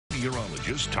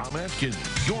meteorologist Tom Atkins,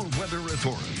 your weather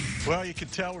authority. Well, you can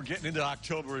tell we're getting into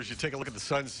October as you take a look at the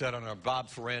sunset on our Bob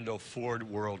Ferrando Ford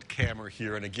World camera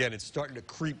here. And again, it's starting to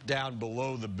creep down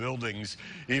below the buildings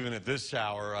even at this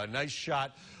hour. A nice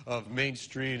shot of Main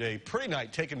Street, a pretty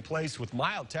night taking place with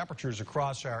mild temperatures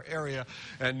across our area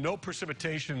and no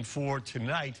precipitation for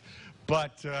tonight.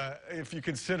 But if you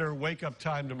consider wake-up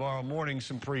time tomorrow morning,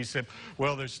 some precip,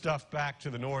 well, there's stuff back to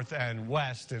the north and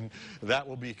west, and that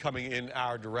will be coming in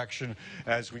our direction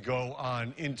as we go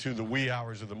on into the wee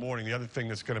hours of the morning. The other thing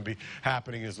that's going to be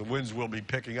happening is the winds will be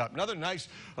picking up. Another nice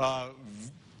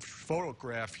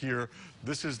photograph here.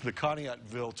 This is the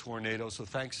Conneautville tornado, so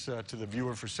thanks to the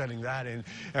viewer for sending that in.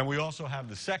 And we also have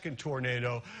the second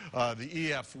tornado, the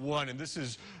EF1, and this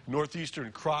is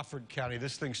northeastern Crawford County.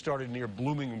 This thing started near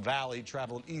Blooming Valley,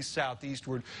 traveled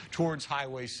east-southeastward towards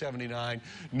Highway 79,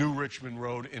 New Richmond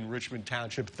Road in Richmond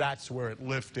Township. That's where it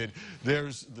lifted.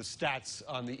 There's the stats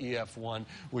on the EF1,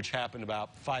 which happened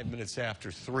about 5 minutes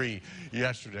after 3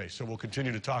 yesterday. So we'll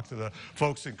continue to talk to the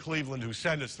folks in Cleveland who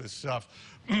send us this stuff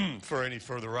for any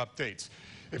further updates.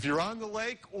 If you're on the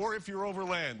lake or if you're over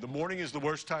land, the morning is the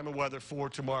worst time of weather for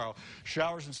tomorrow.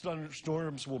 Showers and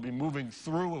thunderstorms will be moving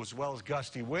through, as well as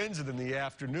gusty winds, and in the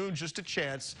afternoon, just a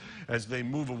chance as they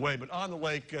move away. But on the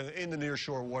lake, in the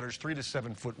nearshore waters, 3 to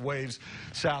 7 foot waves,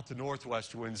 south to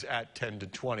northwest winds at 10 to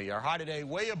 20. Our high today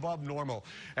way above normal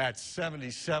at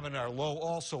 77. Our low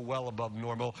also well above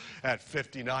normal at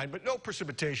 59. But no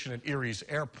precipitation at Erie's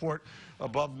Airport.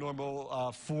 Above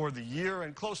normal for the year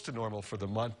and close to normal for the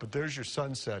month. But there's your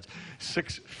sunset,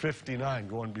 6:59,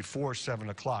 going before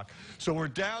 7 o'clock. So we're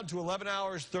down to 11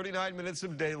 hours, 39 minutes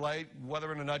of daylight.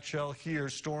 Weather in a nutshell here.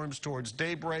 Storms towards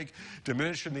daybreak,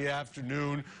 diminish in the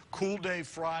afternoon. Cool day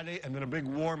Friday, and then a big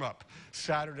warm-up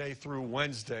Saturday through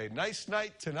Wednesday. Nice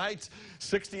night tonight.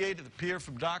 68 at the pier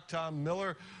from Doc Tom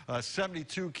Miller.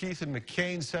 72 Keith and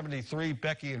McCain. 73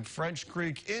 Becky and French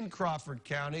Creek in Crawford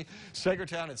County.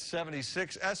 Sagertown at 76.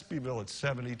 Espyville at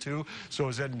 72. So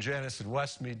is Ed and Janice in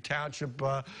Westmead Township.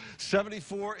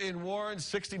 74 in Warren,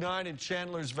 69 in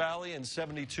Chandlers Valley, and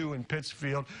 72 in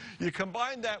Pittsfield. You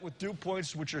combine that with dew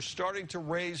points, which are starting to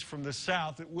raise from the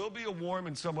south. It will be a warm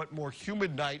and somewhat more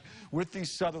humid night with these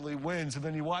southerly winds. And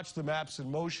then you watch the maps in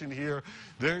motion here.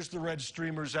 There's the red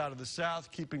streamers out of the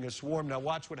south, keeping us warm. Now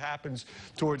watch what happens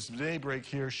towards daybreak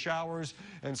here. Showers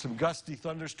and some gusty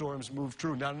thunderstorms move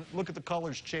through. Now look at the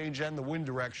colors change and the wind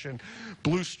direction.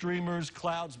 Blue streamers,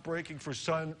 clouds breaking for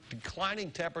sun, declining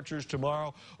temperatures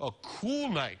tomorrow, a cool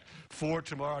night for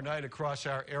tomorrow night across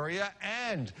our area.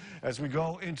 And as we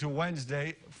go into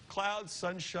Wednesday, clouds,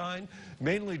 sunshine,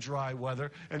 mainly dry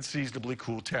weather, and seasonably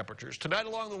cool temperatures. Tonight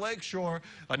along the lakeshore,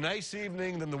 a nice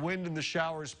evening, then the wind and the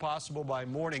showers possible by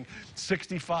morning.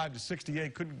 65 to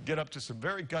 68, could get up to some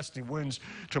very gusty winds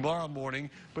tomorrow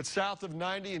morning. But south of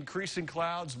 90, increasing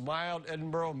clouds, mild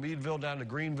Edinburgh, Meadville down to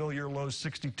Greenville, your lows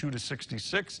 62 to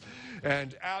 66.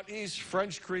 And out east,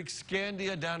 French Creek,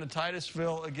 Scandia down to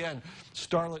Titusville. Again,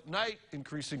 starlit night,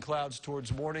 increasing clouds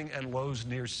towards morning and lows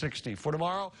near 60. For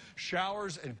tomorrow,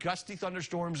 showers and gusty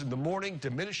thunderstorms in the morning,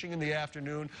 diminishing in the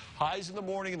afternoon. Highs in the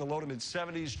morning in the low to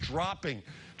mid-70s, dropping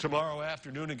tomorrow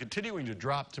afternoon and continuing to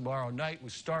drop tomorrow night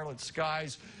with starlit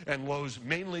skies and lows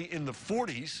mainly in the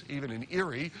 40s, even in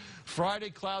Erie. Friday,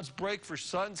 clouds break for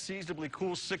sun, seasonably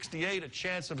cool 68. A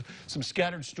chance of some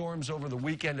scattered storms over the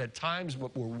weekend at times,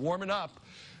 but we're warming up.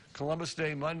 Columbus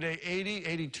Day Monday, 80,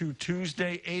 82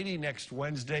 Tuesday, 80 next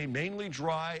Wednesday. Mainly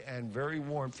dry and very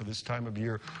warm for this time of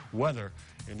year weather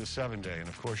in the 7-day. And,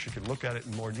 of course, you can look at it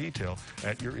in more detail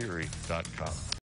at yourerie.com.